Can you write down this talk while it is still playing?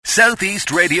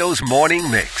Southeast Radio's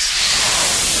morning mix.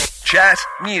 Chat,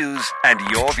 news and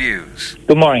your views.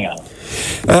 Good morning, Alan.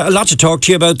 A lot to talk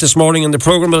to you about this morning in the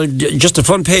programme. Just the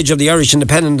front page of the Irish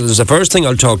Independent is the first thing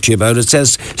I'll talk to you about. It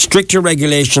says stricter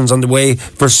regulations on the way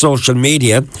for social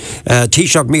media.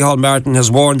 Taoiseach Micheál Martin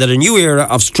has warned that a new era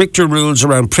of stricter rules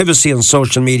around privacy on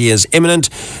social media is imminent.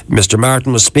 Mr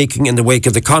Martin was speaking in the wake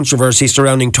of the controversy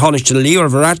surrounding Taoiseach Leo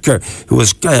Varadkar, who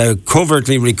was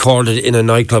covertly recorded in a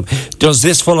nightclub. Does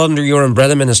this fall under your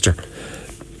umbrella, Minister?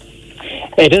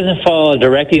 It doesn't fall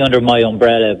directly under my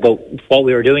umbrella, but what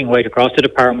we are doing right across the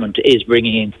department is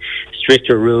bringing in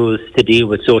stricter rules to deal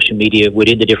with social media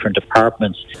within the different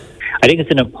departments. I think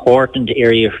it's an important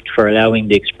area for allowing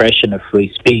the expression of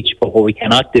free speech, but what we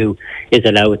cannot do is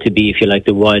allow it to be, if you like,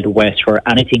 the Wild West where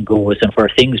anything goes and where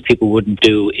things people wouldn't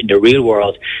do in the real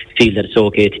world feel that it's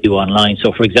okay to do online.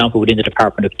 So, for example, within the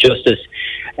Department of Justice,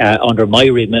 under my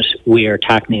remit, we are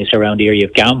tackling this around the area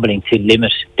of gambling to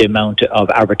limit the amount of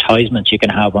advertisements you can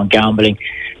have on gambling.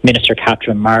 Minister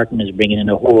Catherine Martin is bringing in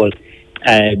a whole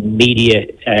media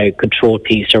control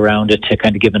piece around it to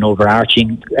kind of give an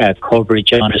overarching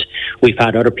coverage on it. We've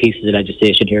had other pieces of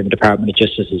legislation here in the Department of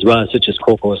Justice as well, such as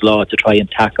Coco's Law, to try and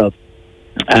tackle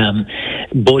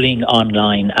bullying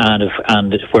online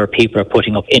and where people are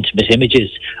putting up intimate images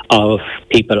of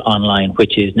people online,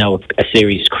 which is now a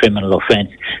serious criminal offence.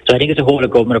 So I think it's a whole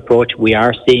of government approach. We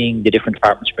are seeing the different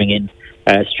departments bring in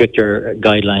stricter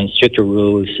guidelines, stricter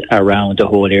rules around the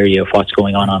whole area of what's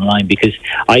going on online, because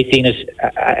I've seen it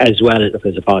as well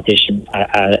as a politician,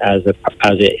 as a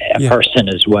person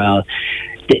as well,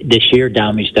 the sheer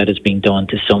damage that is being done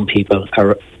to some people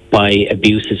by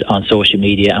abuses on social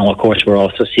media. And of course we're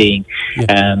also seeing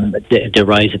the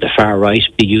rise of the far right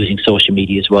be using social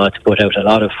media as well to put out a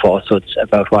lot of falsehoods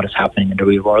about what is happening in the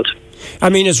real world. I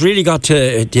mean, it's really got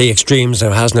to the extremes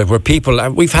now, hasn't it, where people,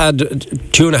 we've had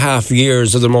 2.5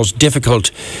 years of the most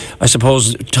difficult, I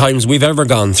suppose, times we've ever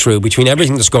gone through between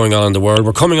everything that's going on in the world.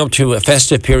 We're coming up to a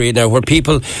festive period now where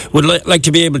people would like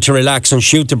to be able to relax and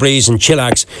shoot the breeze and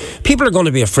chillax. People are going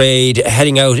to be afraid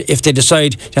heading out if they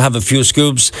decide to have a few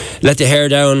scoops, let the hair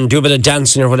down, do a bit of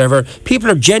dancing or whatever.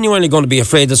 People are genuinely going to be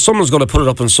afraid that someone's going to put it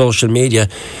up on social media.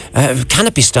 Can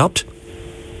it be stopped?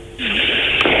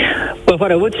 Well,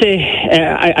 what I would say,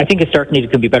 I think certainly there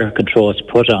could be better controls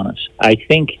put on it. I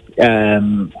think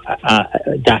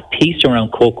that piece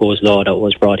around Coco's Law that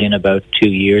was brought in about 2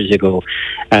 years ago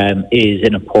is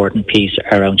an important piece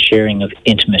around sharing of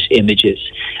intimate images.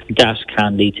 That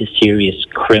can lead to serious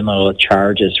criminal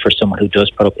charges for someone who does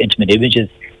put up intimate images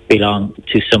belong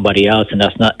to somebody else, and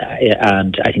that's not.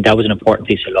 And I think that was an important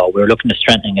piece of law. We're looking at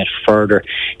strengthening it further.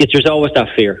 There's always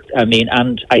that fear. I mean,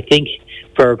 and I think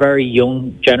for a very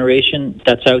young generation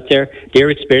that's out there, they're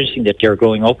experiencing that. They're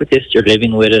growing up with this. They're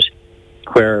living with it.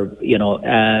 Where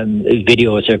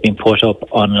videos are being put up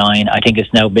online, I think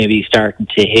it's now maybe starting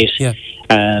to hit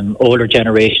older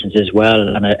generations as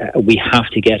well, and we have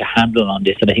to get a handle on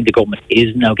this. And I think the government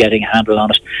is now getting a handle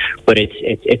on it, but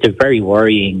it's a very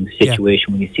worrying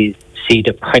situation when you see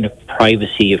the kind of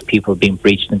privacy of people being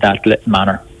breached in that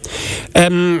manner.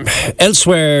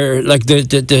 Elsewhere, like the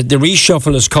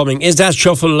reshuffle is coming. Is that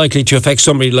shuffle likely to affect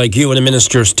somebody like you in a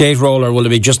Minister of State role, or will it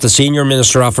be just the senior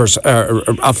minister offers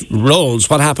of roles?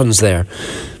 What happens there?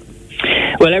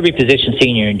 Well, every position,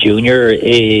 senior and junior,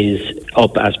 is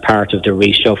up as part of the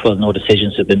reshuffle. No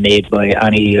decisions have been made by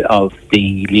any of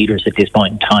the leaders at this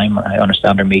point in time. I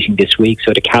understand they're meeting this week.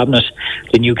 So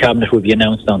the new cabinet will be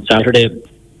announced on Saturday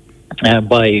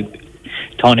by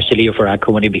Taoiseach Leo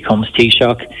Varadkar when he becomes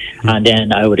Taoiseach, and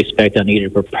then I would expect on either,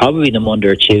 but probably the Monday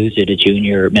or Tuesday, the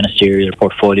junior ministerial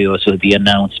portfolios will be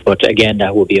announced. But again,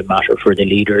 that will be a matter for the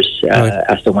leaders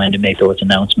as to when to make those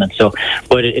announcements. So,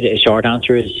 but a short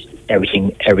answer is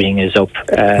everything is up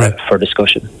for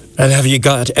discussion. And have you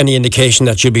got any indication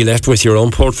that you'll be left with your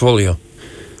own portfolio?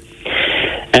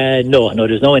 No,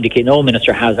 there's no indication. No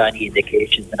minister has any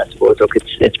indications, and I suppose, look,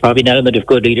 it's probably an element of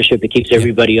good leadership. It keeps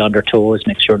everybody on their toes,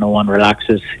 makes sure no one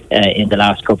relaxes in the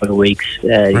last couple of weeks.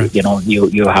 Right.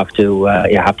 You have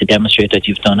to demonstrate that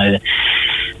you've done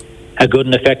a good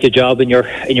and effective job in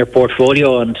your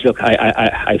portfolio. And look,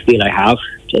 I feel I have,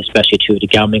 especially through the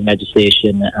gambling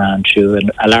legislation and through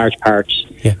a large part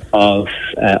of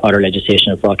other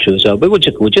legislation I've brought through as well. But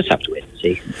we'll just have to wait and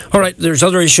see. All right, there's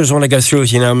other issues I want to go through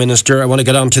with you now, Minister. I want to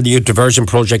get on to the Youth Diversion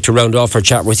Project to round off our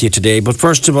chat with you today. But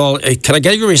first of all, can I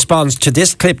get your response to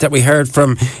this clip that we heard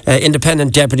from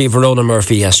Independent Deputy Verona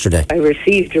Murphy yesterday? I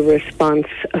received a response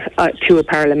to a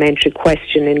parliamentary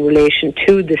question in relation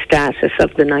to the status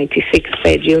of the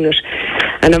 96-bed unit.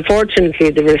 And unfortunately,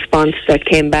 the response that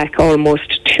came back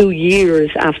almost 2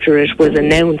 years after it was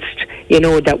announced,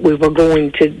 that we were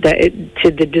going to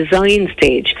the design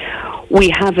stage, we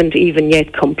haven't even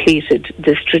yet completed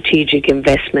the strategic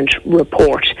investment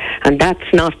report, and that's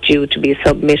not due to be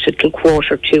submitted till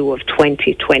Q2 of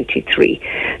 2023.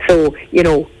 So,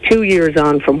 2 years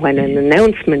on from when an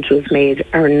announcement was made,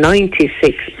 our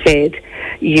 96-bed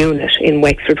unit in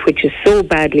Wexford, which is so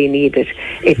badly needed,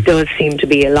 it does seem to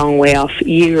be a long way off,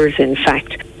 years in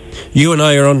fact. You and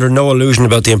I are under no illusion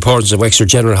about the importance of Wexford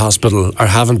General Hospital, or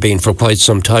haven't been for quite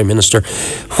some time, Minister.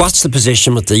 What's the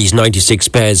position with these 96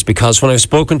 beds? Because when I've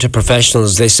spoken to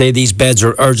professionals, they say these beds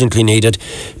are urgently needed.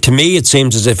 To me, it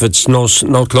seems as if it's no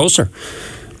closer.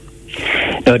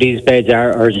 No, these beds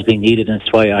are urgently needed, and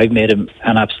that's why I've made them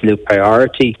an absolute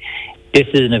priority. This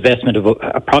is an investment of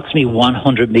approximately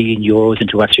 €100 million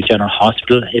into Wexford General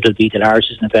Hospital. It'll be the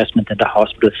largest investment in the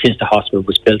hospital since the hospital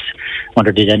was built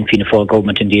under the then Fianna Fáil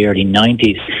government in the early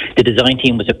 90s. The design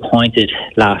team was appointed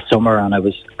last summer, and I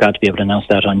was glad to be able to announce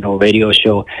that on your radio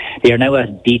show. They are now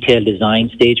at detailed design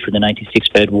stage for the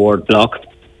 96-bed ward block.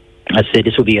 As I say,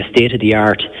 this will be a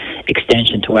state-of-the-art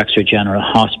extension to Wexford General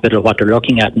Hospital. What they're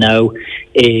looking at now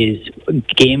is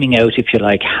gaming out, if you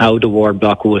like, how the ward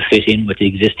block will fit in with the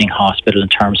existing hospital in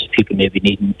terms of people maybe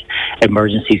needing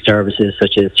emergency services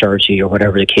such as surgery or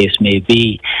whatever the case may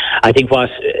be. I think what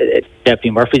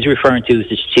Deputy Murphy is referring to is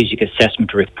the strategic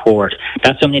assessment report.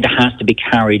 That's something that has to be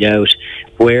carried out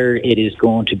where it is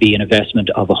going to be an investment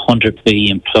of 100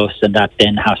 billion plus, and that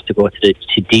then has to go to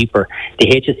deeper. The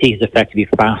HSE has effectively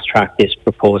fast-tracked this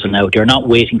proposal now. They're not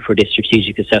waiting for this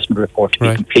strategic assessment report to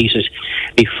be completed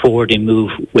before they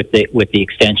move with the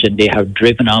extension. They have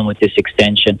driven on with this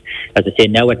extension, as I say,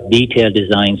 now at detailed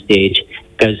design stage,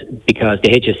 because the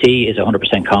HSE is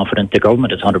 100% confident, the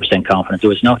government is 100% confident.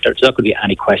 There's not going to be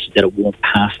any question that it won't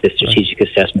pass this strategic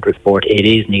assessment report. It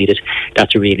is needed.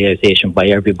 That's a realisation by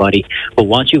everybody. But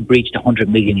once you breach the €100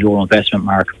 million investment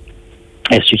mark,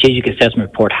 a strategic assessment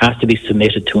report has to be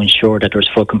submitted to ensure that there's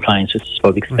full compliance with the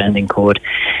public spending code.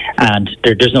 And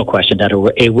there's no question that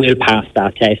it will pass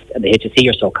that test. And the HSE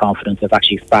are so confident they've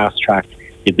actually fast-tracked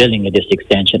the building of this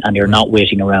extension, and they're not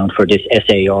waiting around for this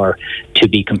SAR to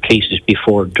be completed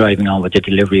before driving on with the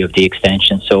delivery of the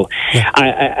extension. So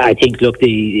I think, look,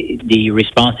 the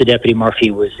response to Deputy Murphy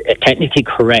was technically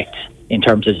correct in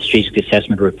terms of the strategic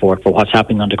assessment report, but what's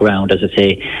happening on the ground, as I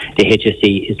say, the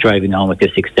HSE is driving on with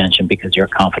this extension because they're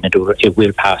confident it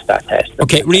will pass that test.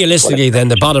 Okay, realistically then,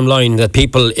 the bottom line that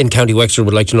people in County Wexford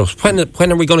would like to know,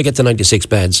 when are we going to get the 96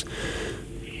 beds?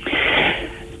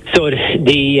 So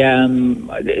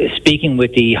speaking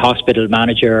with the hospital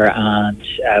manager and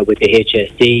with the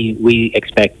HSE, we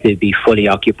expect to be fully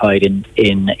occupied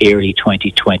in early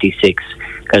 2026,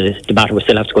 because the matter will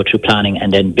still have to go through planning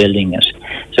and then building it.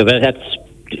 So that's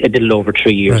a little over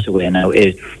 3 years away now.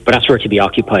 But that's where to be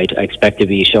occupied. I expect to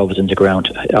be shovels in the ground,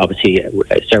 obviously,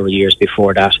 several years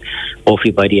before that,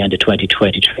 hopefully by the end of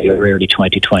 2023 or early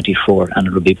 2024, and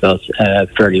it will be built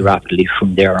fairly rapidly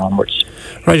from there onwards.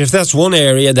 Right, if that's one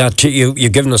area that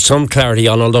you've given us some clarity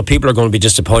on, although people are going to be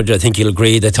disappointed, I think you'll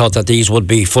agree, they thought that these would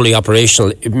be fully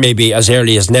operational maybe as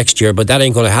early as next year, but that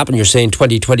ain't going to happen. You're saying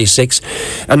 2026.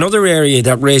 Another area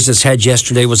that raised its head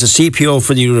yesterday was the CPO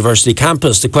for the university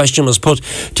campus. The question was put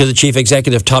to the Chief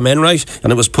Executive, Tom Enright,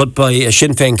 and it was put by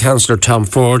Sinn Féin Councillor Tom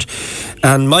Ford.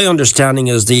 And my understanding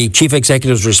is the Chief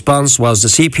Executive's response was the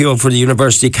CPO for the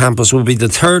university campus will be the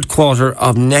third quarter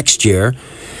of next year.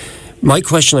 My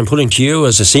question I'm putting to you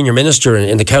as a senior minister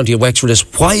in the county of Wexford is,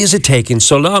 why is it taking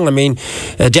so long? I mean,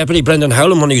 Deputy Brendan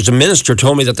Howlin, when he was a minister,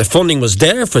 told me that the funding was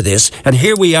there for this, and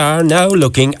here we are now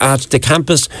looking at the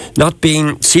campus not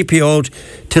being CPO'd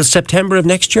till September of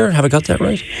next year. Have I got that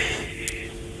right?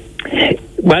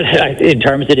 Well, in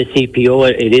terms of the CPO,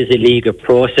 it is a legal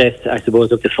process. I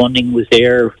suppose if the funding was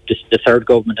there, just the third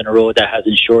government in a row that has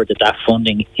ensured that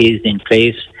funding is in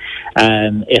place.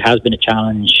 It has been a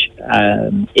challenge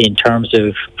in terms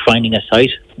of finding a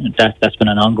site. That's been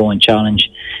an ongoing challenge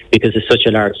because such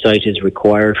a large site is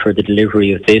required for the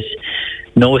delivery of this.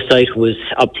 No site was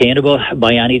obtainable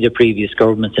by any of the previous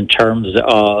governments in terms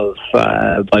of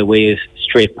by way of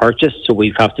straight purchase, so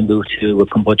we've have to move to a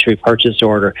compulsory purchase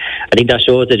order. I think that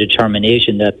shows the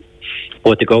determination that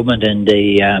both the government and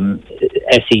the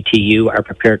SETU are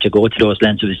prepared to go to those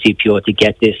lengths of the CPO to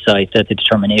get this site, that the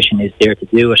determination is there to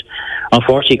do it.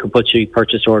 Unfortunately, compulsory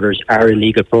purchase orders are a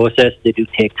legal process. They do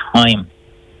take time.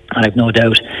 And I've no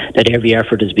doubt that every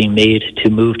effort is being made to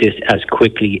move this as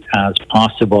quickly as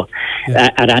possible.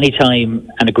 At any time,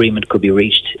 an agreement could be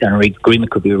reached.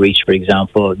 For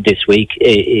example, this week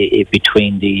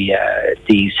between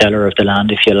the seller of the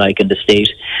land, if you like, and the state.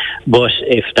 But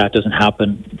if that doesn't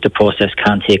happen, the process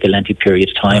can take a lengthy period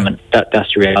of time, and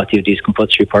that's the reality of these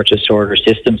compulsory purchase order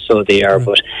systems. So they are.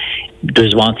 But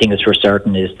there's one thing that's for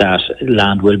certain, is that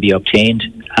land will be obtained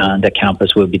and the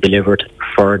campus will be delivered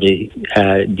for the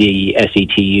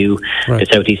SETU, the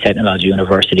South East Technology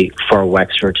University, for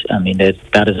Wexford. I mean,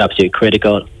 that is absolutely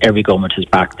critical. Every government has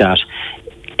backed that.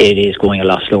 It is going a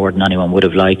lot slower than anyone would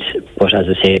have liked, but as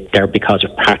I say, they're because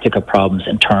of practical problems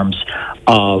in terms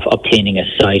of obtaining a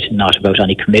site, not about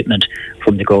any commitment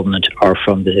from the government or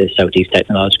from the South East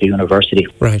Technological University.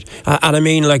 Right. And I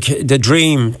mean, like, the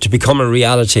dream to become a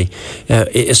reality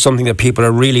is something that people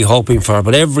are really hoping for,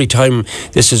 but every time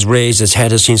this has raised its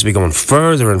head, it seems to be going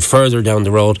further and further down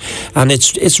the road, and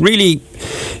it's really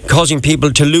causing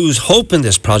people to lose hope in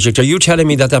this project. Are you telling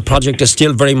me that project is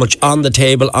still very much on the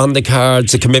table, on the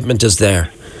cards, the commitment is there?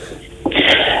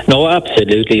 No,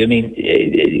 absolutely. I mean,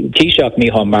 Taoiseach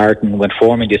Micheál Martin, when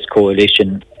forming this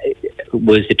coalition,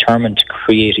 was determined to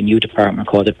create a new department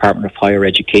called the Department of Higher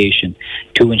Education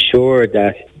to ensure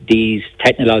that these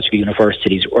technological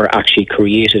universities were actually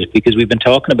created, because we've been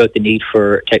talking about the need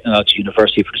for technological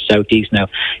university for the South East now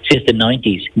since the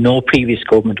 90s. No previous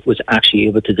government was actually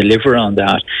able to deliver on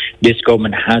that. This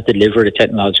government has delivered a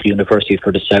technological university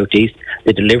for the South East.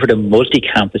 They delivered a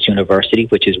multi-campus university,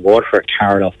 which is Waterford,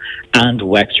 Carlow and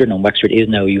Wexford, and Wexford is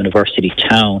now a university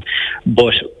town.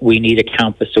 But we need a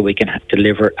campus so we can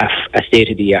deliver a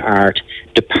state-of-the-art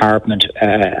department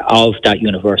of that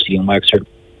university in Wexford.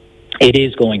 It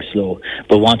is going slow,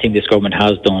 but one thing this government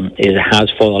has done is it has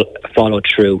followed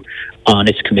through on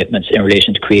its commitments in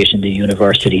relation to creation the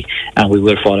university, and we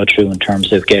will follow through in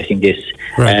terms of getting this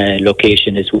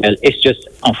location as well. It's just,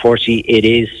 unfortunately, it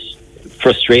is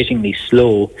frustratingly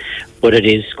slow, but it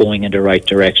is going in the right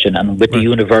direction. And with the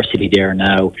university there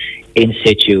now in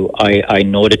situ, I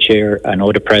know the chair, I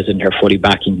know the president are fully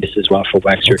backing this as well for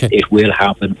Wexford. Okay. It will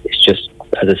happen. It's just,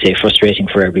 as I say, frustrating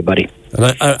for everybody.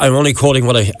 And I'm only quoting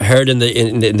what I heard in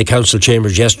the council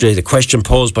chambers yesterday, the question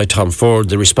posed by Tom Ford,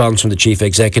 the response from the chief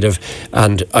executive,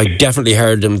 and I definitely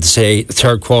heard him say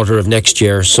third quarter of next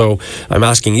year. So I'm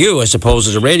asking you, I suppose,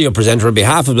 as a radio presenter on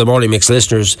behalf of the Morning Mix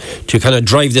listeners, to kind of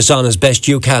drive this on as best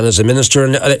you can as a minister,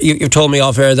 and you've told me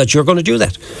off air that you're going to do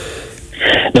that.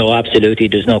 No, absolutely.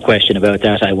 There's no question about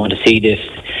that. I want to see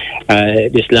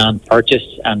this land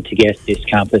purchased and to get this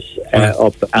campus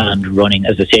up and running.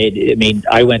 As I said, I mean,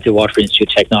 I went to Waterford Institute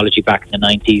of Technology back in the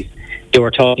 90s. They were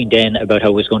talking then about how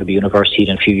it was going to be a university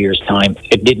in a few years' time.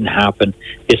 It didn't happen.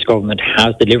 This government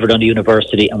has delivered on the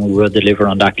university, and we will deliver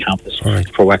on that campus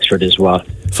for Wexford as well.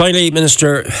 Finally,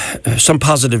 Minister, some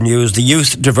positive news. The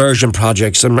youth diversion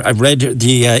projects. I've read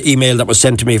the email that was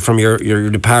sent to me from your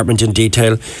department in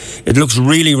detail. It looks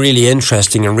really, really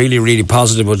interesting and really, really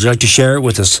positive. Would you like to share it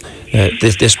with us,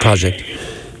 this project?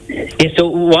 Yeah, so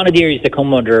one of the areas that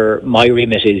come under my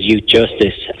remit is youth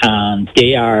justice, and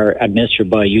they are administered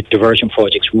by youth diversion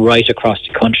projects right across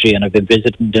the country, and I've been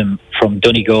visiting them from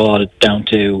Donegal down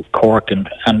to Cork and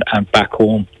back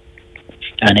home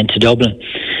and into Dublin.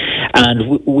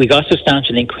 And we got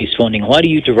substantial increased funding. What the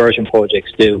youth diversion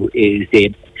projects do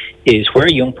is where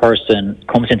a young person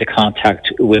comes into contact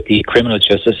with the criminal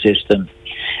justice system,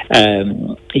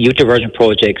 youth diversion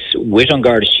projects with An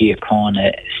Garda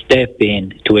Síochána step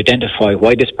in to identify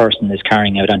why this person is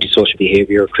carrying out antisocial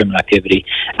behaviour or criminal activity,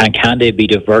 and can they be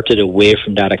diverted away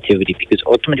from that activity, because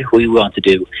ultimately what we want to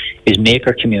do is make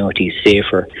our communities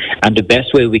safer, and the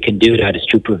best way we can do that is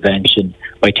through prevention,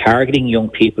 by targeting young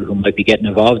people who might be getting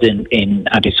involved in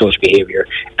antisocial behaviour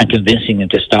and convincing them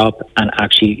to stop and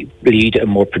actually lead a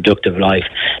more productive life.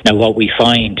 Now, what we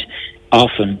find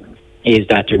often is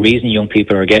that the reason young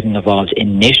people are getting involved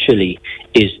initially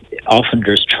is often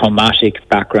there's traumatic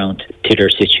background to their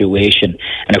situation.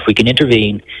 And if we can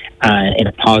intervene in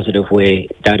a positive way,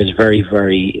 that is very,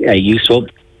 very useful.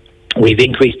 We've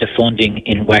increased the funding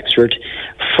in Wexford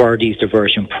for these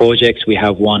diversion projects. We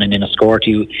have one in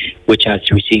Enniscorthy, which has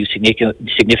received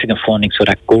significant funding, so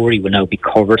that Gorey will now be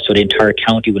covered, so the entire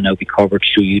county will now be covered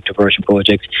through youth diversion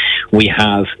projects. We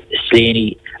have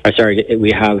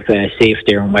we have Safe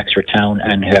there in Wexford Town,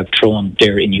 and have Throne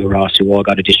there in New Ross, who all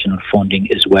got additional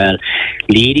funding as well.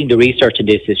 Leading the research in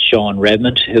this is Sean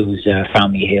Redmond, whose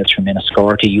family hails from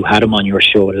Enniscorthy. You had him on your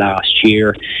show last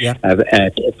year,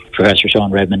 Professor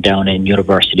Sean Redmond down in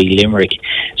University Limerick.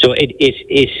 So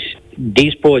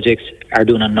these projects are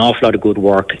doing an awful lot of good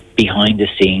work behind the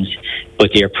scenes,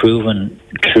 but they are proven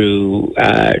through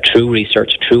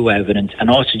research, through evidence, and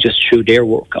also just through their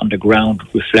work on the ground,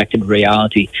 reflecting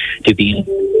reality, to be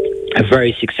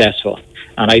very successful.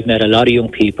 And I've met a lot of young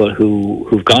people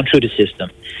who've gone through the system,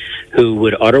 who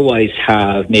would otherwise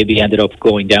have maybe ended up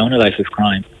going down a life of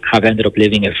crime, have ended up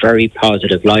living a very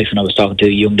positive life. And I was talking to a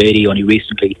young lady only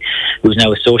recently who's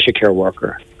now a social care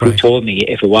worker, who told me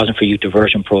if it wasn't for Youth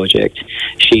Diversion Project,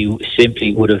 she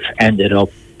simply would have ended up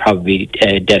probably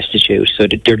destitute. So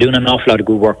they're doing an awful lot of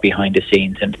good work behind the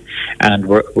scenes, and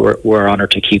we're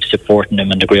honoured to keep supporting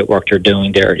them and the great work they're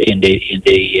doing there in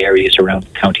the areas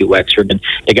around County Wexford. And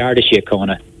the Garda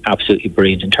Síochána, absolutely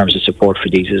brilliant in terms of support for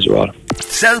these as well.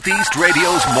 Southeast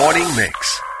Radio's morning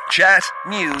mix. Chat,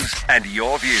 news and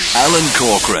your views. Alan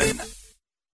Corcoran.